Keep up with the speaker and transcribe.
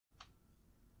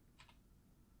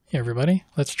Hey everybody,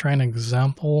 let's try an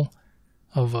example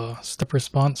of a step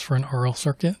response for an RL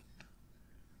circuit.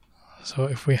 So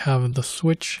if we have the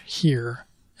switch here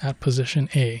at position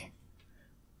A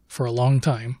for a long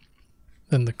time,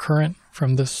 then the current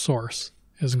from this source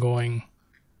is going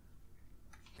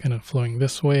kind of flowing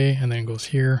this way and then goes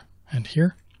here and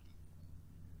here.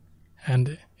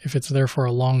 And if it's there for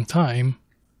a long time,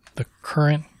 the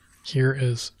current here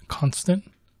is constant.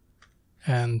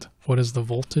 And what is the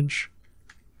voltage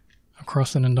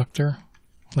across an inductor?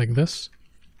 Like this.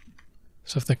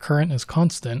 So if the current is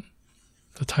constant,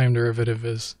 the time derivative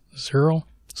is 0,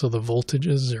 so the voltage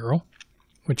is 0,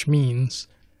 which means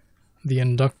the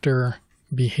inductor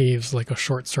behaves like a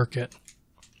short circuit.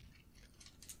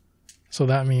 So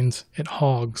that means it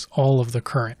hogs all of the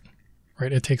current,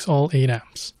 right? It takes all 8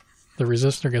 amps. The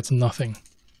resistor gets nothing.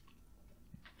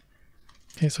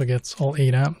 Okay, so it gets all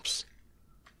 8 amps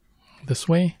this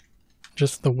way.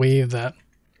 Just the way that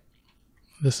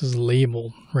this is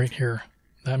labeled right here,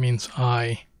 that means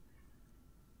I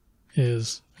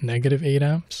is negative 8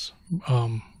 amps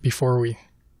before we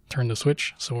turn the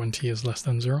switch, so when t is less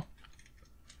than 0.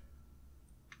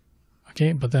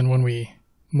 Okay, but then when we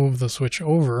move the switch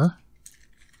over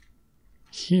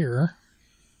here,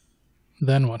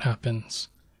 then what happens?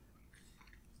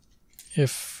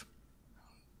 If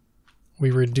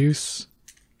we reduce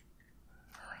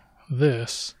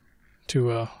this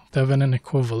to a Thevenin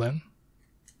equivalent,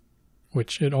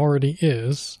 which it already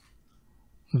is,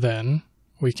 then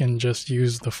we can just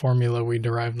use the formula we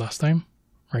derived last time,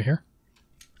 right here.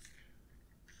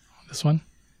 This one.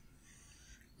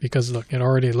 Because look, it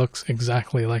already looks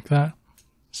exactly like that.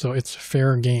 So it's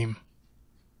fair game.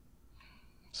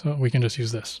 So we can just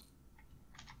use this.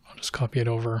 I'll just copy it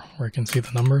over where you can see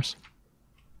the numbers.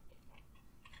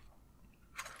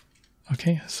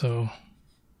 Okay, so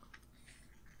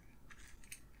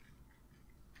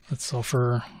let's solve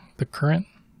for the current.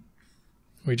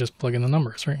 We just plug in the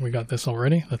numbers, right? We got this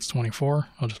already. That's 24.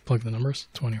 I'll just plug the numbers.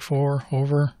 24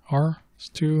 over R is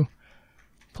 2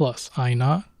 plus I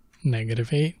naught,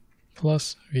 negative 8,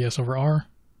 plus Vs over R,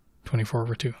 24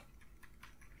 over 2.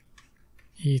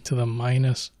 E to the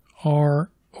minus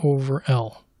R over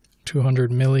L.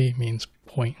 200 milli means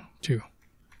 0.2.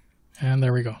 And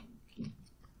there we go.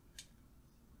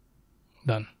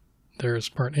 Done. There's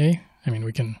part A. I mean,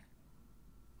 we can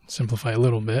simplify a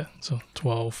little bit. So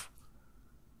 12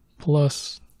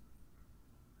 plus,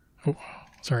 oh,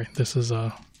 sorry, this is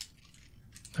a,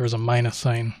 there was a minus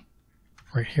sign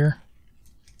right here.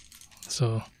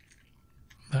 So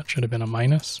that should have been a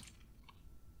minus.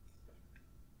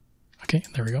 Okay,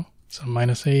 there we go. So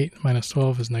minus 8 minus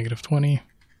 12 is negative 20.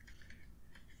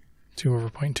 2 over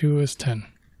 0.2 is 10.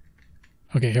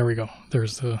 Okay, here we go.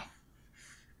 There's the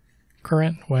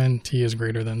current when t is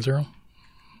greater than 0.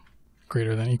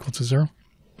 Greater than equal to 0.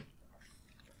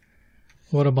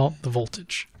 What about the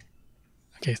voltage?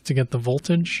 Okay, to get the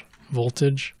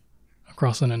voltage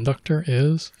across an inductor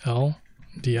is L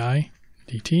di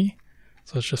dt.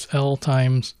 So it's just L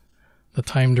times the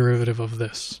time derivative of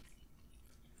this,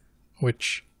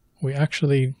 which we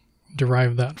actually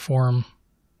derived that form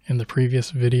in the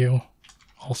previous video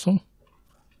also.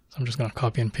 So I'm just going to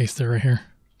copy and paste it right here.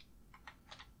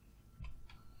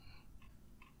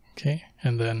 Okay,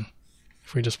 and then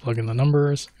if we just plug in the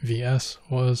numbers, Vs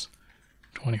was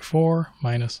 24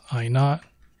 minus I naught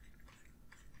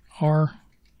R.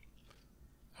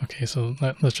 Okay, so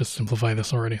let's just simplify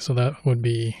this already. So that would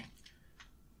be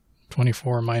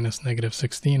 24 minus negative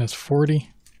 16 is 40.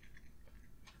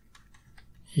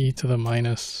 E to the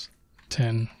minus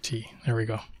 10t. There we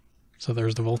go. So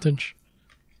there's the voltage.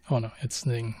 Oh no, it's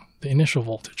the initial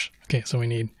voltage. Okay, so we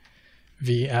need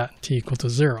V at t equal to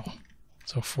 0.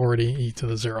 So 40 e to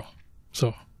the 0.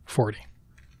 So 40.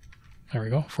 There we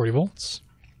go, 40 volts.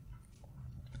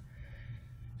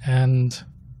 And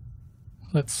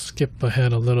let's skip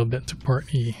ahead a little bit to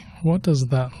part E. What does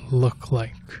that look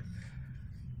like?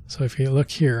 So if you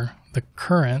look here, the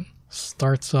current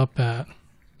starts up at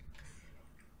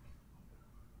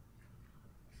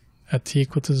t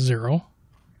equal to 0.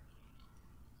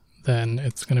 Then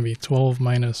it's going to be 12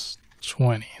 minus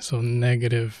 20, so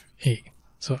negative 8.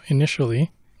 So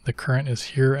initially, the current is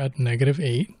here at negative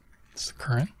 8. It's the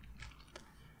current.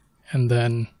 And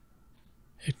then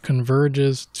it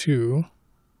converges to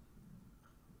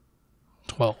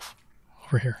 12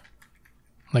 over here,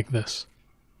 like this.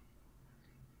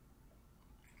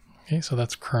 Okay, so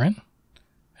that's current.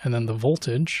 And then the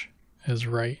voltage is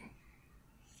right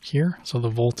here. So the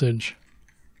voltage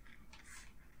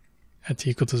at t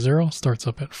equal to 0 starts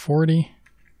up at 40.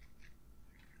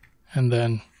 And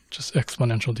then just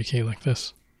exponential decay like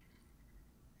this.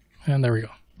 And there we go.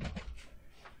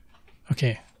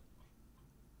 Okay,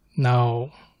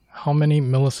 now how many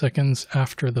milliseconds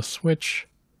after the switch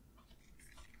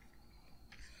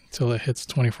until it hits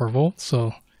 24 volts?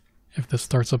 So if this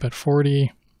starts up at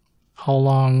 40, how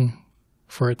long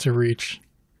for it to reach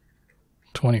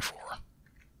 24?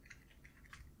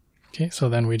 Okay, so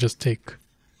then we just take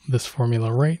this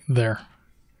formula right there.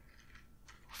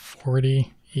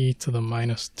 40 e to the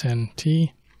minus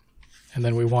 10t, and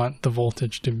then we want the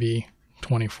voltage to be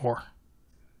 24.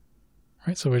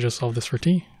 Right, so we just solve this for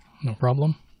t, no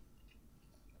problem.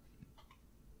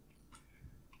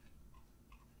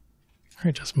 All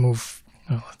right, just move,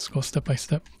 let's go step by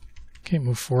step. Okay,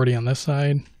 move 40 on this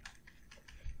side.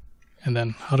 And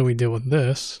then how do we deal with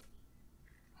this?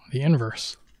 The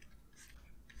inverse.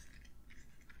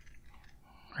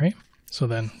 Right, so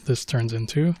then this turns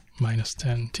into minus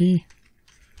 10t.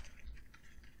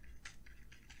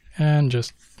 And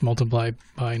just multiply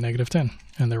by negative 10.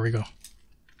 And there we go.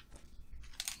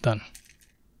 Done.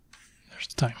 There's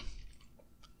the time.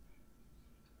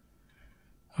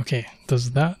 Okay,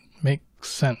 does that make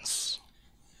sense?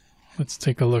 Let's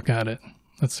take a look at it.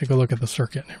 Let's take a look at the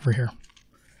circuit over here.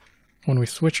 When we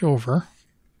switch over,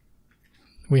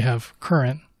 we have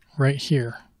current right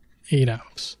here, 8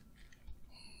 amps,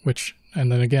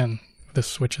 and then again, this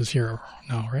switch is here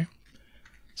now, right?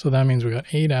 So that means we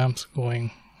got 8 amps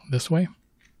going this way.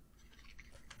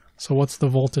 So what's the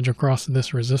voltage across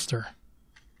this resistor?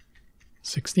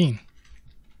 16.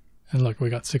 And look, we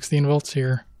got 16 volts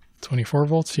here, 24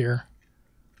 volts here.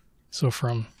 So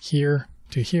from here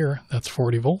to here, that's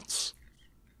 40 volts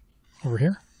over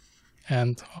here.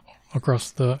 And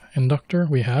across the inductor,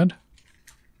 we had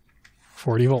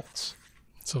 40 volts.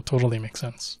 So totally makes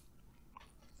sense.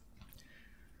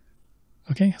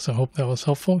 Okay, so I hope that was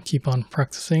helpful. Keep on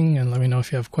practicing and let me know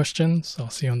if you have questions. I'll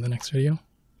see you on the next video.